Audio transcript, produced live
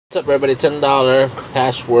What's up, everybody? $10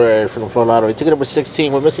 hash word from the floor lottery. Ticket number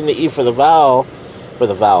 16. We're missing the E for the vowel. For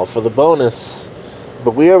the bonus.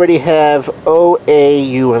 But we already have O, A,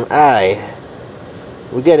 U, and I.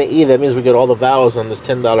 We get an E. That means we get all the vowels on this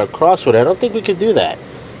 $10 crossword. I don't think we could do that.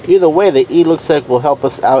 Either way, the E looks like will help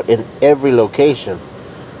us out in every location.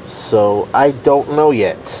 So I don't know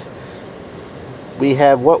yet. We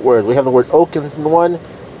have what word? We have the word oak in 1,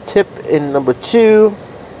 tip in number 2.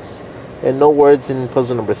 And no words in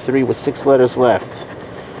puzzle number 3 with 6 letters left.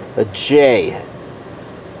 A J.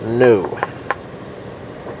 No.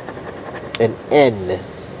 An N.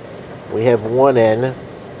 We have one N.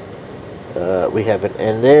 We have an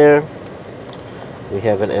N there. We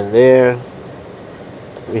have an N there.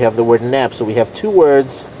 We have the word nap. So we have 2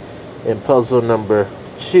 words in puzzle number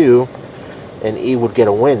 2. And E would get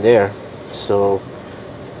a win there. So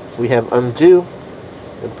we have undo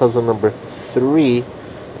in puzzle number 3.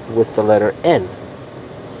 With the letter N.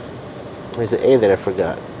 Here's an A that I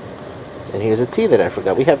forgot. And here's a T that I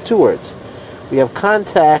forgot. We have 2 words. We have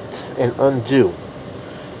contact and undo.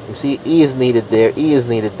 You see E is needed there. E is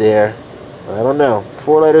needed there. I don't know.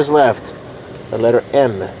 4 letters left. The letter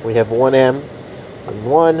M. We have 1 M and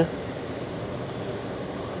 1.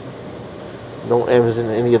 No M's in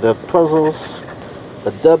any of the puzzles.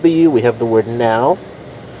 A W. We have the word now.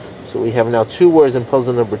 So we have now 2 words in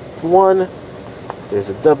puzzle number 1. There's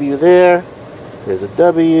a W there. There's a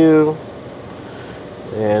W.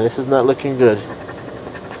 And this is not looking good.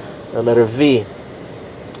 A letter V.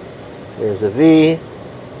 There's a V.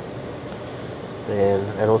 And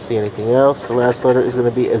I don't see anything else. The last letter is going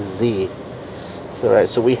to be a Z. Alright,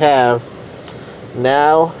 so we have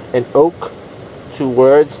now and oak. 2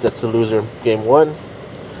 words. That's a loser game 1.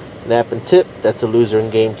 Nap and tip. That's a loser in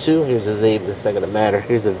game 2. Here's a Z. That's not going to matter.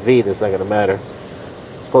 Here's a V. That's not going to matter.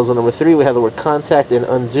 Puzzle number 3, we have the word contact and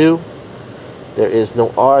undo. There is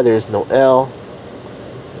no R, there is no L,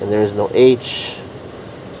 and there is no H.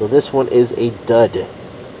 So this one is a dud.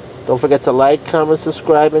 Don't forget to like, comment,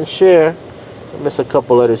 subscribe, and share. I miss a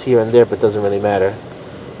couple letters here and there, but it doesn't really matter.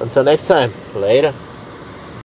 Until next time, later.